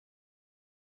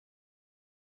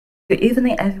Good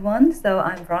evening, everyone. So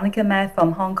I'm Veronica MAK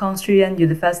from Kong Shue Yan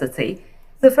University.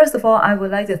 So first of all, I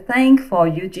would like to thank for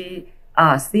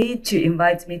UGC to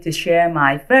invite me to share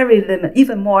my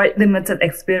even more limited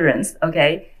experience,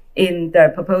 okay, in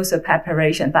the proposal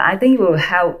preparation. But I think it will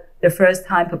help the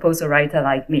first-time proposal writer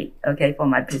like me, okay, for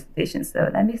my presentation. So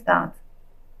let me start.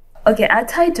 Okay, I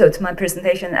titled my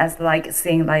presentation as like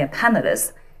seeing like a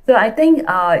panelist. So I think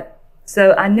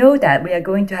so I know that we are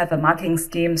going to have a marking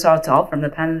scheme sort of from the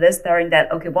panelists during that,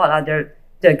 okay, what are the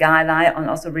guidelines and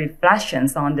also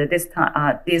reflections on this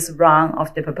round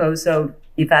of the proposal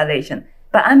evaluation.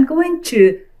 But I'm going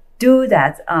to do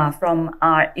that from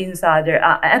our insider,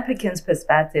 applicant's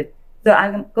perspective. So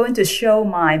I'm going to show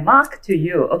my mark to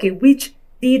you, okay, which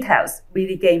details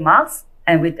really gain marks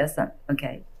and which doesn't,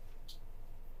 okay.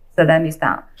 So let me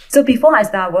start. So before I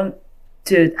start, I want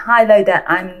to highlight that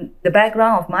the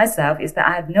background of myself is that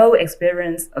I have no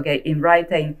experience, okay, in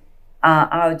writing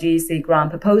RGC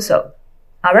grant proposal.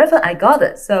 However, I got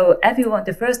it. So everyone,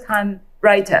 the first time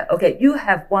writer, okay, you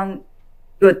have one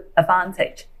good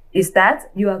advantage is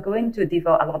that you are going to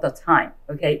devote a lot of time,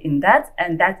 okay, in that,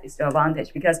 and that is your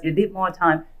advantage because you need more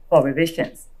time for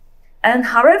revisions. And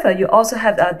however, you also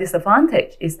have a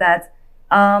disadvantage is that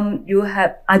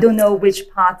I don't know which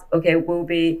part, okay, will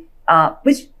be,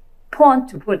 which point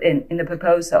to put in the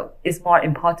proposal is more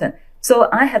important. So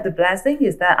I have the blessing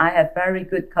is that I have very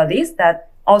good colleagues that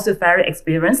also very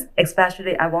experienced,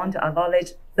 especially I want to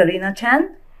acknowledge Selina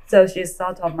Chan. So she's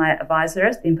sort of my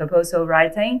advisor in proposal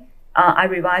writing. I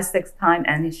revised 6 times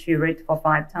and she read for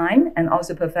 5 times. And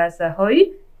also Professor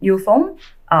Hui Yufeng,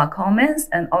 comments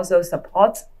and also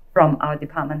support from our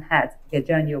department head,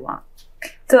 Zhang Yuan.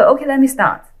 So, okay, let me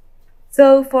start.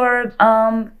 So for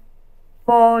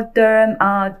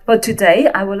today,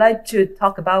 I would like to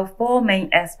talk about 4 main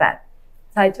aspects.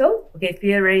 Title, okay,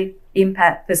 theory,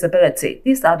 impact, feasibility.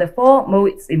 These are the 4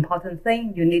 most important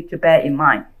things you need to bear in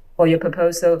mind for your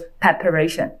proposal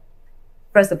preparation.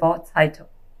 First of all, title.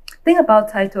 Think about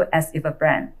title as if a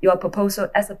brand, your proposal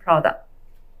as a product.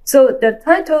 So the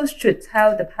title should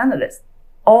tell the panelists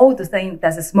all the things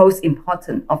that is most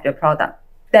important of your product.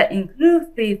 That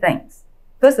include 3 things.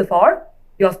 First of all,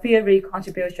 your theory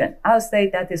contribution. I would say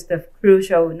that is the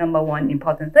crucial number 1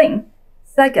 important thing.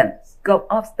 Second, scope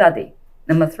of study.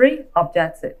 Number 3,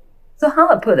 objective. So how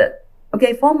I put it?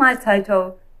 Okay, for my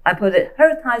title, I put it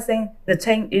Heritizing the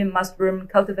Change in Mushroom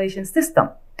Cultivation System,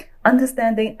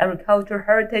 Understanding Agricultural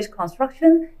Heritage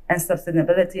Construction and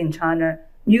Sustainability in China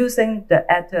using the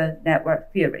Actor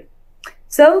Network Theory.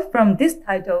 So from this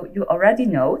title, you already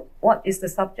know what is the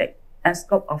subject and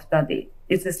scope of study.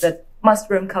 It is the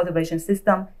mushroom cultivation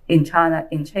system in China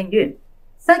in Chengyun.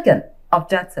 Second,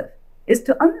 objective is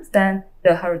to understand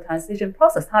the heritization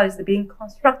process, how is it being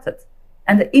constructed,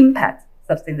 and the impact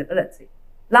sustainability.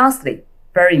 Lastly,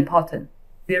 very important,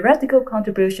 theoretical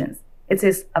contributions. It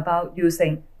is about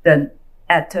using the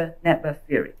actor network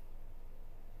theory.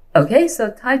 Okay,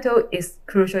 so title is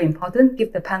crucially important.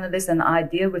 Give the panelists an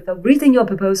idea without reading your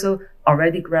proposal,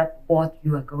 already grab what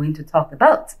you are going to talk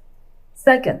about.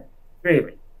 Second,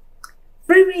 theory.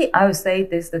 Theory, I would say,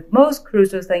 this is the most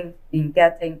crucial thing in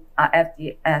getting a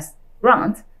FDS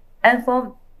grant. And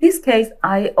for this case,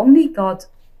 I only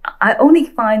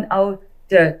find out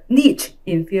the niche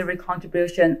in theory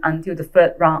contribution until the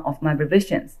 3rd round of my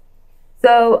revisions.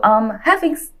 So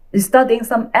studying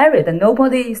some area that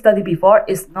nobody studied before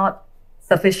is not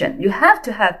sufficient. You have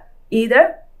to have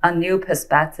either a new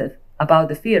perspective about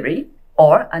the theory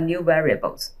or a new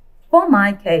variables. For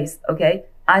my case, okay,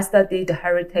 I studied the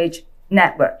heritage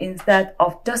network instead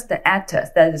of just the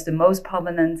actors. That is the most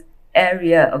prominent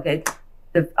area, okay.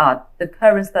 The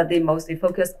current study mostly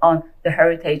focused on the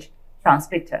heritage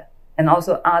transmitter and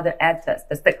also other actors,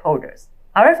 the stakeholders.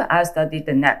 However, I studied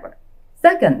the network.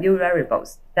 Second, new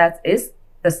variables, that is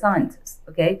the scientist,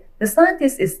 okay. The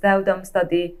scientist is seldom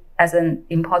studied as an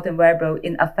important variable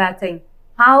in affecting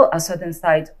how a certain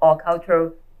site or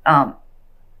cultural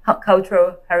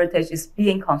heritage is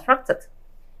being constructed.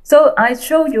 So I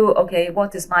show you, okay,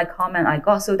 what is my comment I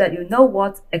got so that you know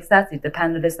what exactly the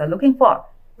panelists are looking for.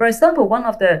 For example, one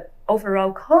of the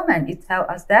overall comment, it tells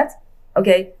us that,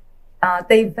 okay,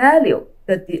 they value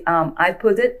I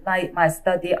put it like my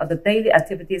study of the daily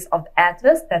activities of the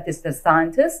actors, that is the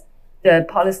scientists, the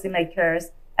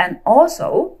policymakers, and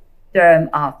also the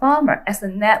farmer as a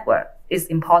network is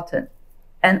important.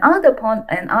 And other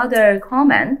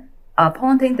comment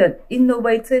pointing the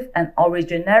innovative and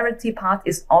originality part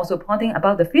is also pointing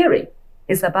about the theory.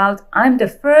 It's about I'm the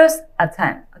first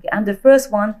attempt. Okay, I'm the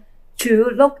first one to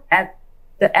look at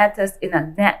the actors in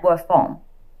a network form,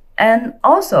 and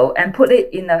put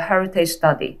it in a heritage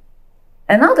study.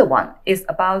 Another one is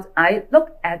about, I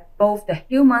look at both the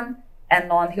human and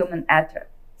non-human actor.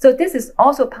 So this is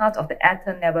also part of the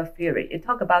actor network theory. It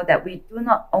talks about that we do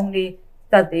not only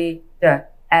study the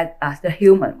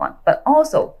human one, but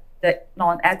also the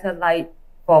non-actor, like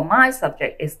for my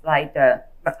subject is like the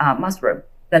mushroom,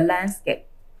 the landscape,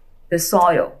 the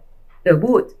soil, the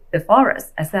wood, the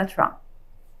forest, etc.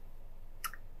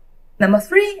 Number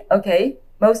 3, okay,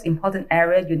 most important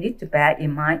area you need to bear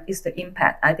in mind is the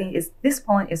impact. I think this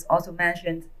point is also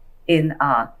mentioned in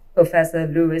Professor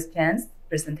Louis Chan's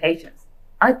presentations.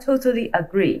 I totally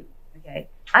agree. Okay,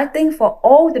 I think for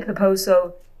all the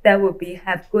proposal that will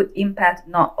have good impact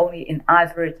not only in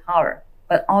ivory tower,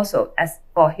 but also as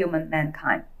for human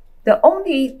mankind. The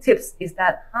only tips is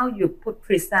that how you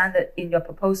present it in your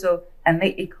proposal and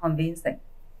make it convincing.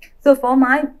 So for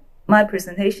my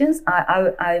presentations,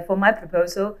 for my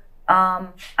proposal,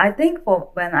 I think for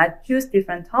when I choose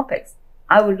different topics,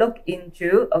 I will look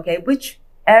into, okay, which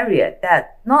area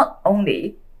that not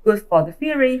only good for the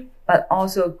theory, but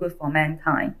also good for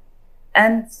mankind.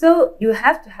 And so you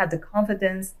have to have the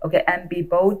confidence, okay, and be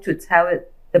bold to tell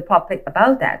the public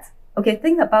about that. Okay,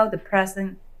 think about the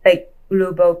present big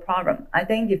global problem. I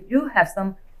think if you have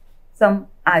some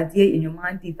idea in your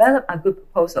mind, develop a good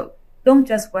proposal. Don't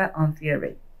just work on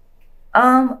theory.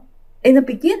 In the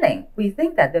beginning, we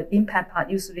think that the impact part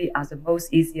usually are the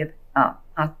most easier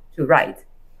part to write.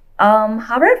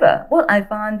 However, what I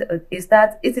found is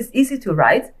that it is easy to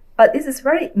write, but it is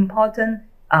very important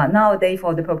nowadays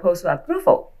for the proposal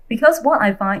approval. Because what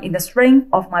I find in the strength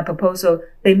of my proposal,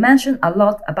 they mention a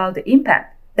lot about the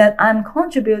impact that I'm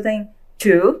contributing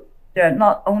to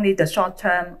not only the short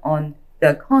term on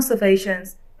the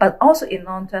conservations, but also in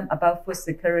long term about food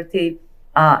security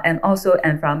and also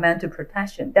environmental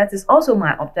protection. That is also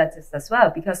my objectives as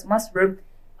well, because mushroom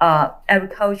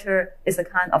agriculture is a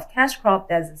kind of cash crop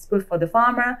that is good for the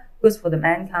farmer, good for the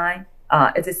mankind.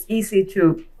 It is easy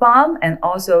to farm and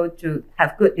also to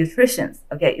have good nutrition,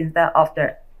 okay, instead of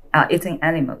the eating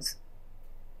animals.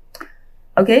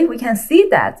 Okay, we can see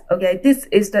that, okay, this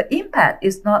is the impact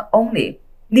is not only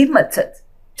limited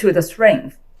to the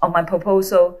strength of my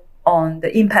proposal on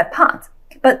the impact part,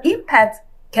 but impact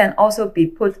can also be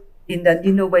put in the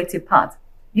innovative part.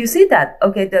 You see that,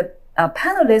 okay, the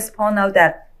panelists point out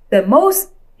that the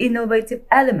most innovative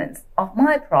elements of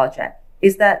my project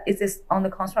is that it is on the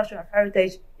construction of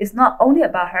heritage. It's not only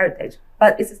about heritage,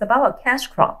 but it is about a cash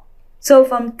crop. So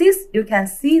from this, you can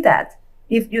see that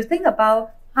if you think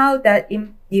about how that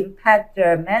impact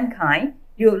the mankind,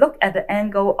 you look at the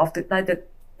angle of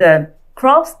the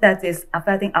crops that is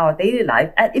affecting our daily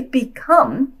life, and it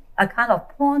becomes a kind of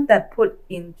point that put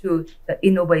into the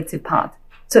innovative part.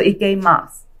 So it gains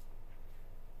mass.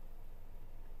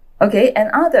 Okay,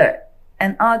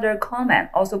 another comment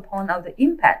also point out the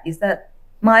impact is that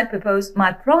my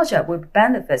project will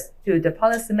benefit to the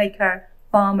policymaker,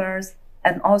 farmers,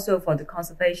 and also for the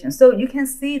conservation. So you can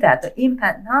see that the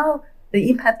impact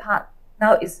part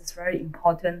now is very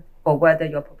important for whether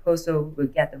your proposal will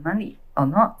get the money or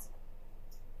not.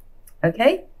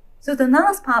 Okay, so the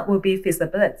last part will be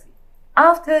feasibility.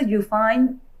 After you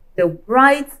find the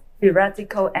right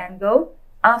theoretical angle,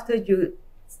 after you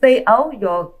stay out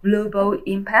your global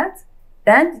impact,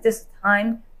 then it is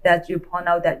time that you point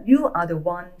out that you are the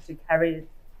one to carry it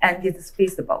and it is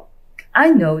feasible.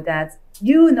 I know that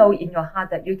you know in your heart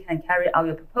that you can carry out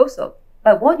your proposal,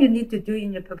 but what you need to do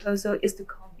in your proposal is to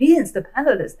convince the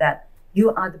panelists that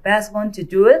you are the best one to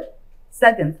do it.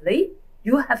 Secondly,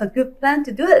 you have a good plan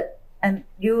to do it, and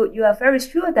you are very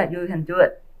sure that you can do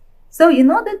it. So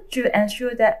in order to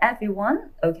ensure that everyone,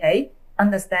 okay,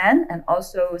 understand and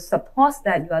also support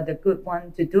that you are the good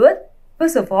one to do it,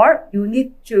 first of all, you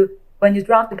need to, when you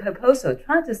draft the proposal,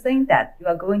 try to think that you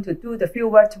are going to do the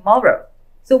field work tomorrow.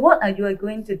 So what are you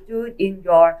going to do in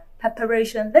your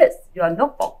preparation list, your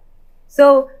notebook?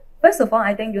 So first of all,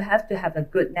 I think you have to have a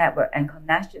good network and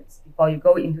connections before you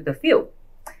go into the field.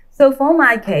 So for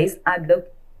my case,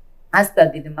 I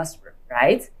studied the mushroom,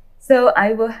 right? So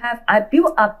I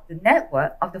built up the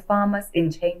network of the farmers in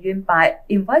Chengyun by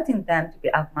inviting them to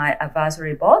be on my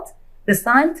advisory board, the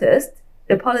scientists,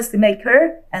 the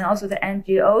policymaker, and also the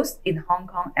NGOs in Hong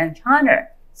Kong and China,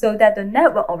 so that the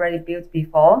network already built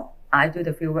before I do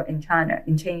the fieldwork in China,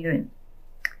 in Chengyun.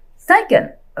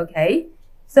 Second, okay,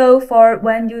 so for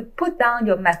when you put down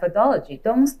your methodology,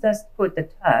 don't just put the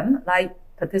term like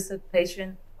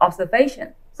participation,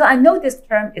 observation. So I know this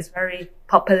term is very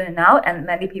popular now and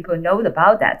many people know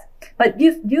about that. But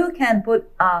if you can put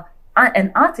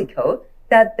an article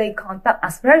that they conduct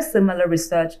a very similar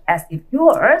research as if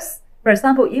yours, for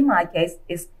example, in my case,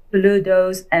 is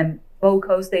Bluedos and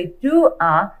Vocals, they do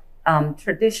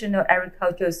traditional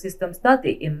agricultural system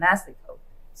study in Mexico.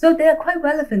 So they are quite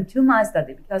relevant to my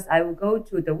study because I will go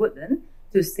to the woodland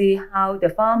to see how the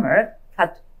farmer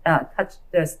cut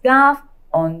the scarf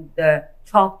on the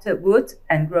chopped wood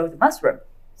and grow the mushroom.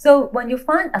 So when you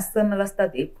find a similar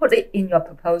study, put it in your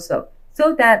proposal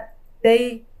so that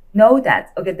they know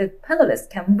that, okay, the panelists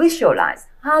can visualize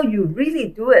how you really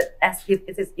do it as if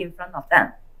it is in front of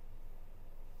them.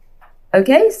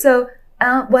 Okay, so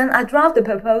when I draft the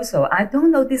proposal, I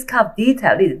don't know this kind of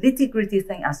detail, the nitty-gritty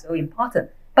things are so important.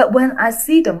 But when I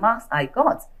see the marks I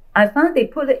got, I found they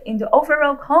put it in the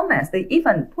overall comments. They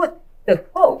even put the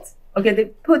quotes. Okay, they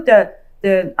put the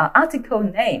article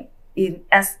name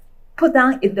put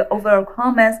down in the overall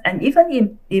comments and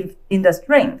even in the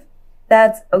string.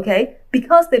 That, okay,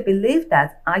 because they believe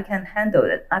that I can handle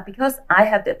it, because I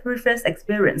have the previous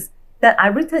experience that I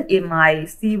written in my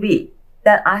CV,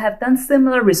 that I have done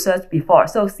similar research before.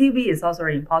 So CV is also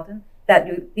very important, that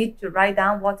you need to write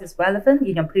down what is relevant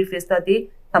in your previous study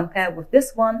compared with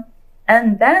this one.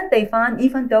 And then they find,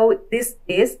 even though this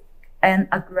is an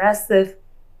aggressive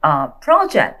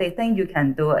project, they think you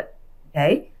can do it,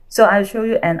 okay? So I'll show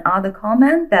you another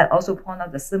comment that also point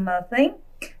out the similar thing.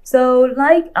 So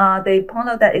like they point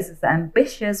out that it's an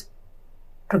ambitious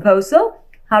proposal.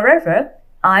 However,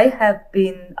 I have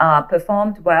been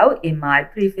performed well in my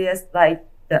previous, like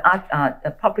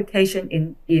the publication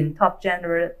in top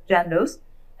journals.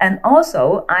 And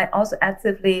also, I also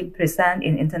actively present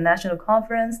in international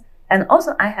conference. And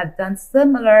also, I have done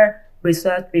similar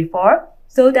research before.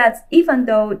 So that even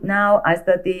though now I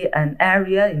study an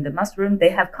area in the mushroom, they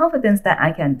have confidence that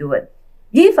I can do it.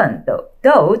 Even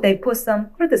though they put some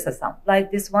criticism,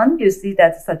 like this one, you see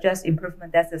that suggests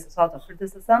improvement, that is a sort of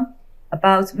criticism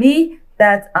about me,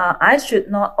 that I should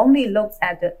not only look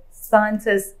at the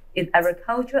scientists in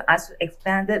agriculture, I should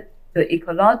expand it to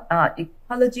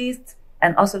ecologists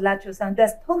and also natural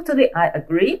scientists. Totally, I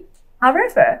agree.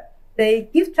 However, they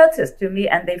give justice to me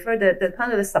and they further the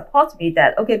panelists support me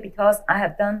that, okay, because I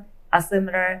have done a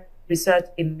similar research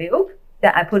in milk,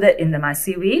 that I put it in my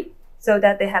CV, so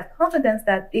that they have confidence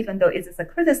that even though it is a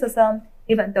criticism,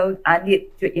 even though I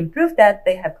need to improve that,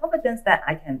 they have confidence that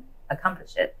I can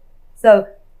accomplish it. So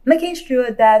making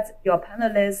sure that your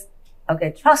panelists,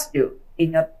 okay, trust you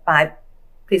by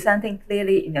presenting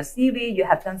clearly in your CV, you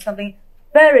have done something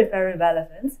very, very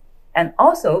relevant, and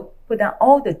also put down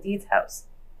all the details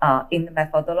in the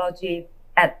methodology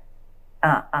at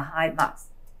a high marks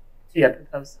to your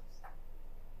proposals.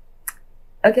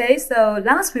 Okay, so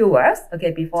last few words,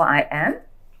 okay, before I end.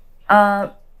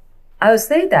 I would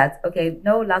say that, okay,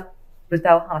 no luck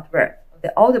without hard work. Okay,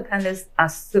 all the panelists are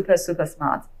super, super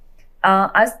smart.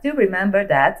 I still remember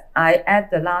that I add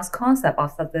the last concept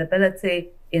of sustainability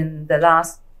in the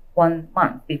last 1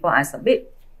 month before I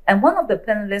submit. And one of the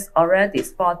panelists already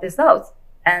spotted this out.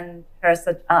 And her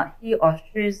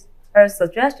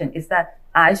suggestion is that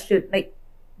I should make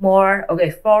more, okay,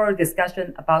 thorough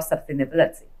discussion about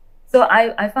sustainability. So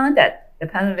I found that the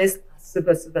panelists are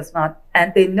super, super smart,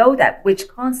 and they know that which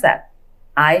concept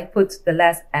I put the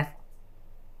less effort.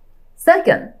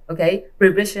 Second, okay,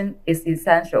 revision is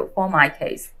essential for my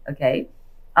case, okay.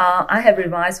 I have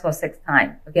revised for 6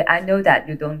 times, okay. I know that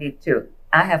you don't need to.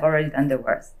 I have already done the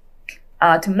work.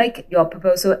 To make your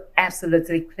proposal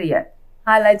absolutely clear,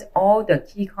 highlight all the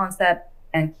key concepts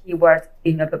and keywords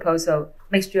in your proposal.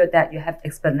 Make sure that you have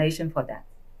explanation for that.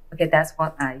 Okay, that's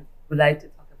what I would like to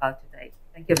talk about today.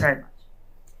 Thank you very much.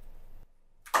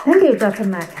 Thank you, Dr.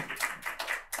 MAK.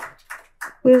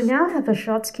 We will now have a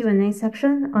short Q&A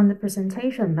section on the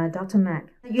presentation by Dr. MAK.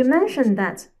 You mentioned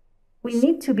that we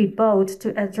need to be bold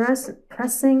to address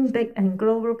pressing big and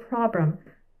global problems.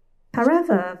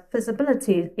 However,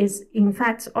 feasibility is in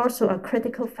fact also a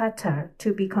critical factor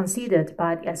to be considered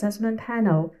by the assessment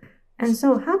panel. And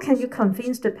so how can you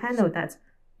convince the panel that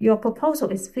your proposal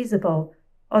is feasible,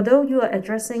 although you are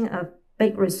addressing a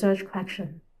big research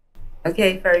question?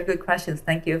 Okay, very good questions.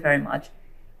 Thank you very much.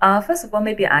 First of all,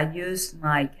 maybe I use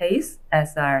my case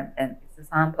as an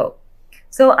example.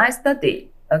 So I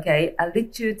study, okay, a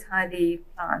little tiny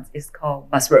plant is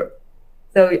called mushroom.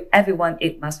 So everyone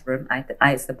eats mushroom,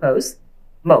 I suppose,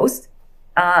 most.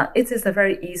 It is a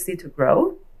very easy to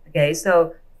grow. Okay,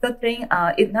 so studying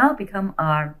it now become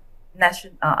a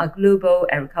global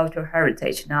agricultural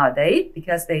heritage nowadays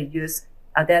because they use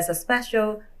there's a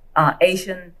special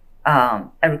Asian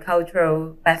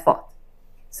agricultural method.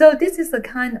 So this is a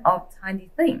kind of tiny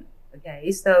thing.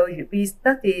 Okay, so we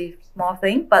study small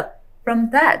thing, but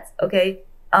from that, okay,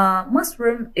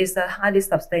 mushroom is a highly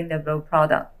sustainable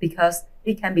product because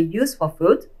it can be used for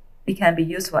food, it can be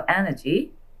used for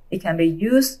energy, it can be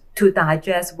used to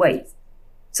digest waste.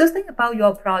 So think about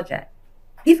your project.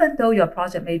 Even though your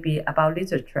project may be about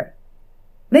literature,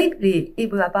 maybe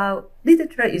it will about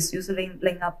literature is usually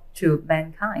linked up to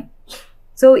mankind.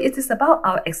 So it is about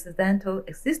our accidental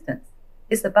existence.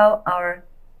 It's about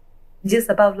just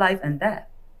about life and death.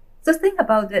 So think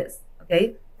about this,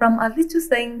 okay? From a little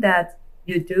thing that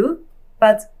you do,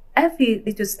 but every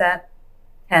little step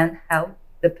can help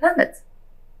the planet.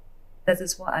 That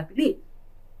is what I believe.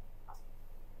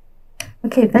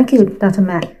 Okay, thank you, Dr.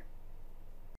 MAK.